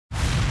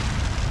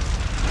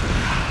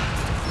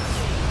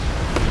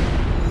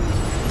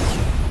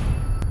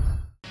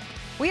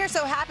We are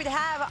so happy to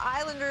have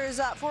Islanders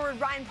forward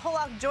Ryan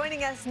Pulock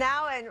joining us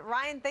now. And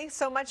Ryan, thanks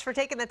so much for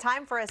taking the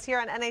time for us here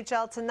on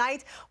NHL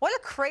Tonight. What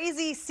a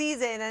crazy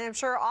season, and I'm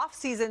sure off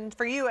season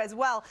for you as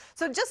well.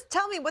 So just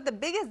tell me what the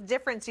biggest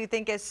difference you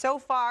think is so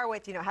far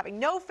with, having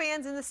no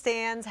fans in the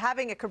stands,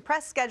 having a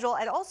compressed schedule,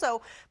 and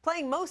also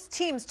playing most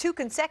teams 2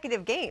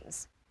 consecutive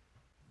games.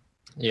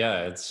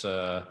 Yeah, it's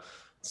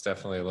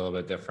definitely a little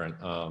bit different.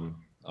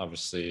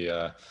 Obviously,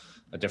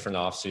 a different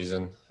off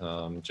season,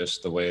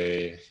 just the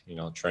way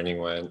training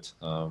went.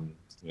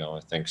 I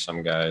think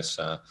some guys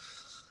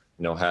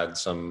had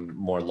some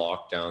more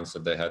lockdowns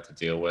that they had to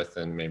deal with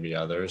than maybe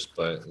others,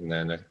 and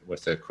then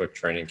with a quick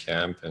training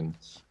camp and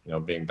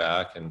being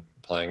back and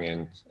playing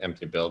in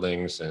empty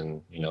buildings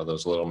and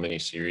those little mini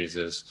series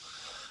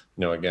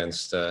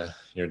against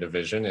your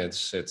division,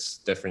 it's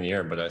different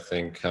year, but I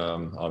think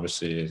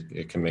obviously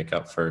it can make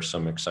up for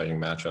some exciting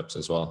matchups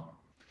as well.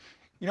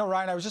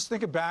 Ryan, I was just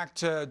thinking back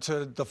to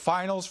the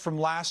finals from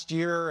last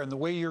year and the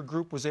way your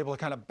group was able to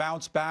kind of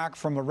bounce back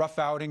from a rough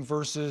outing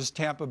versus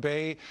Tampa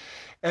Bay.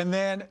 And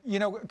then,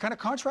 kind of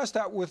contrast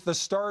that with the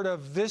start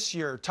of this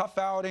year, tough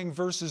outing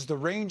versus the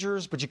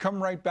Rangers, but you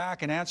come right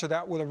back and answer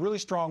that with a really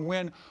strong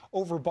win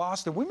over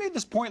Boston. We made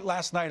this point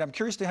last night. I'm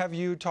curious to have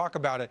you talk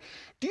about it.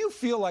 Do you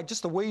feel like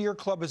just the way your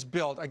club is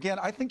built, again,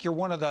 I think you're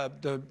one of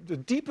the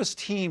deepest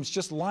teams,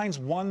 just lines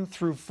 1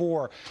 through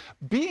 4,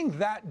 being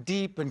that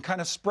deep and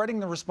kind of spreading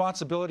the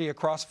responsibility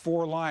across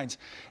 4 lines,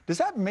 does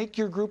that make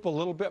your group a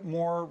little bit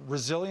more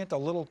resilient, a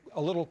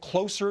little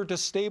closer to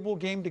stable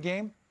game to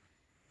game?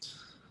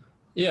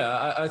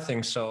 Yeah, I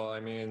think so. I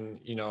mean,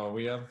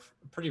 we have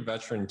a pretty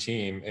veteran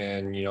team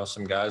and,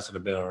 some guys that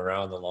have been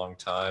around a long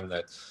time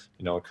that,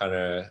 kind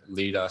of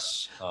lead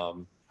us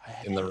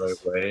in the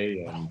right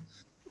way. And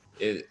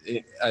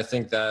I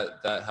think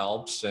that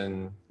helps.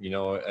 And,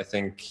 I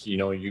think,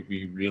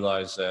 we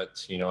realize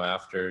that,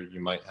 after you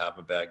might have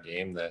a bad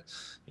game that,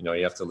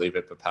 you have to leave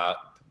it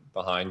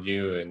behind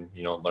you and,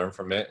 learn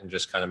from it and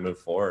just kind of move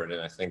forward.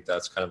 And I think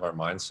that's kind of our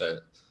mindset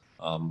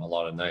a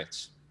lot of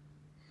nights.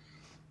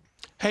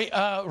 Hey,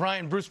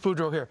 Ryan, Bruce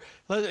Boudreau here.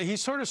 He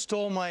sort of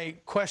stole my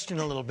question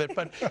a little bit,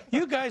 but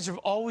you guys have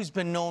always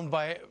been known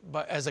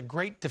as a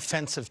great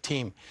defensive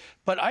team.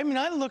 But, I mean,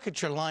 I look at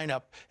your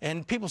lineup,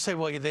 and people say,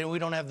 well, we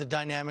don't have the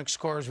dynamic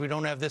scores, we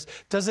don't have this.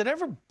 Does it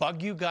ever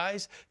bug you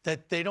guys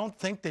that they don't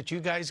think that you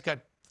guys got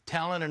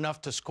talent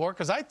enough to score?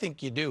 Because I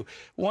think you do.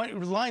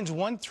 Lines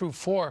 1 through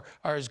 4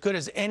 are as good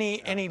as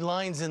any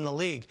lines in the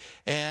league.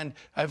 And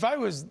if I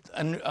was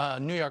a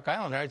New York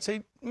Islander, I'd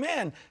say,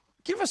 man,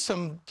 give us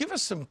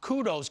some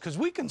kudos because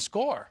we can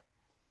score.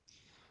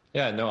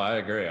 Yeah, no, I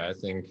agree. I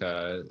think,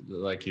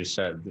 like you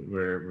said,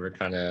 we're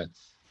kind of,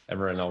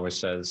 everyone always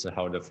says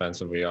how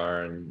defensive we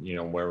are and,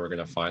 where we're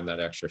going to find that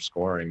extra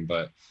scoring.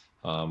 But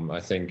I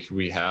think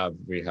we have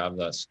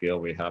that skill.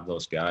 We have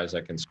those guys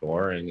that can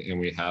score, and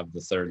we have the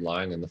 3rd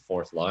line and the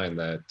 4th line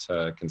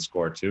that can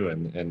score too,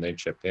 and they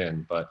chip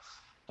in. But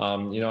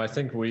I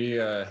think we,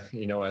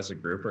 as a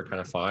group are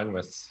kind of fine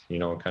with,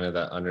 kind of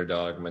that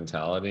underdog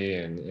mentality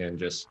and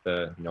just,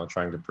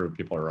 trying to prove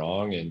people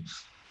wrong. And,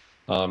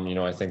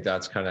 I think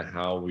that's kind of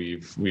how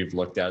we've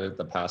looked at it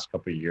the past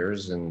couple of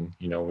years. And,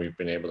 we've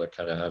been able to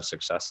kind of have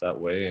success that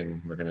way,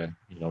 and we're going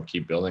to,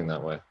 keep building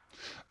that way.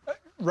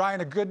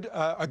 Ryan,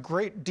 a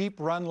great deep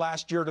run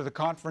last year to the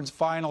conference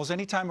finals.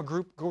 Anytime a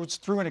group goes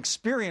through an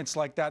experience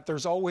like that,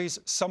 there's always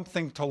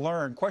something to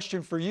learn.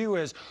 Question for you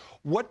is,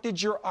 what did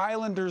your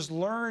Islanders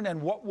learn,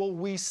 and what will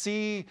we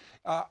see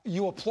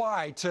you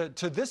apply to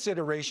this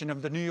iteration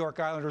of the New York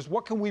Islanders?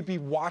 What can we be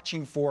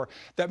watching for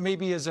that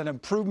maybe is an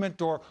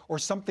improvement or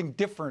something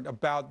different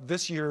about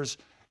this year's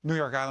New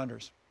York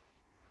Islanders?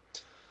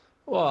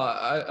 Well,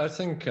 I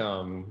think,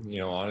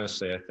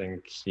 honestly, I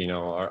think,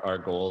 our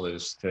goal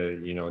is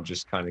to,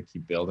 just kind of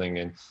keep building.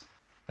 And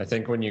I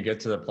think when you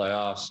get to the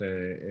playoffs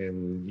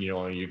and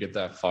you get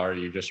that far,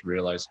 you just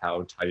realize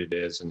how tight it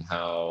is and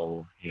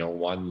how,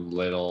 one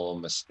little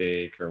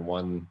mistake or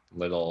one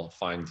little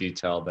fine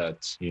detail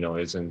that,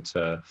 isn't,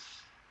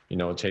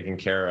 taken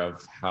care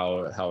of,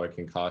 how it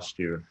can cost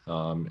you.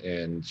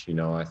 And,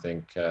 I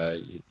think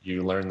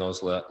you learn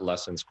those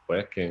lessons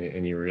quick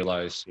and you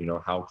realize,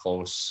 how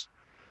close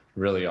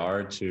really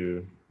are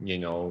to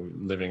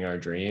living our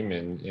dream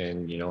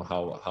and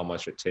how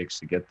much it takes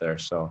to get there.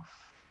 So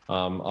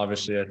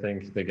obviously I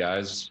think the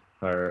guys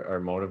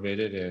are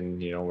motivated and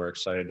we're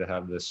excited to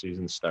have this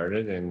season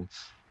started, and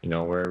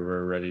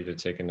we're ready to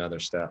take another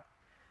step.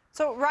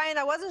 So Ryan,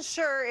 I wasn't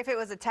sure if it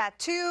was a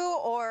tattoo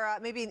or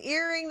maybe an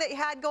earring that you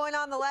had going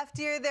on the left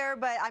ear there,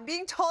 but I'm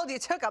being told you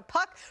took a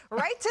puck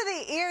right to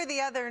the ear the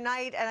other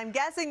night, and I'm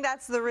guessing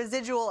that's the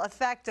residual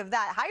effect of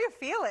that. How you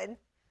feeling?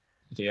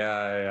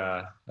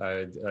 Yeah,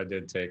 I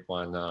did take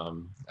one.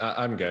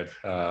 I'm good,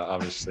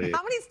 obviously.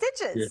 How many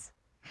stitches?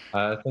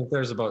 I think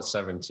there's about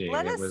 17.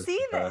 Let us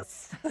see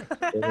this. I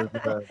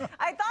thought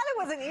it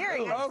was an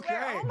earring. Okay.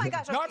 Oh my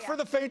gosh. Okay, Not for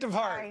the faint of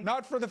heart. Sorry.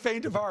 Not for the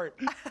faint of heart.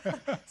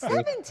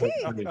 17.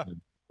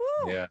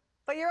 Woo. Yeah.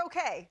 But you're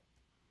okay.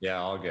 Yeah,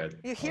 all good.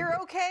 You hear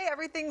okay?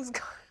 Everything's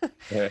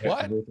good.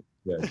 What?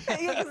 good.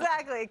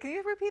 Exactly. Can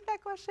you repeat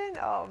that question?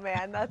 Oh,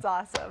 man, that's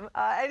awesome.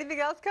 Anything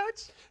else,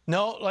 Coach?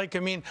 No, like, I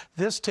mean,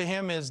 this to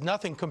him is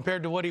nothing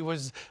compared to what he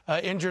was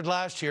injured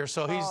last year.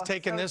 So he's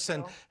taken this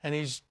and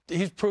he's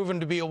proven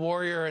to be a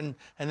warrior, and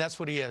that's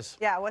what he is.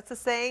 Yeah, what's the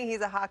saying?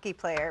 He's a hockey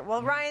player.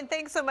 Well, Ryan,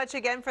 thanks so much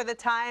again for the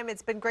time.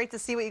 It's been great to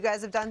see what you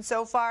guys have done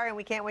so far, and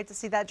we can't wait to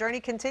see that journey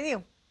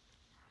continue.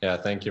 Yeah,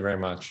 thank you very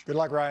much. Good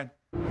luck, Ryan.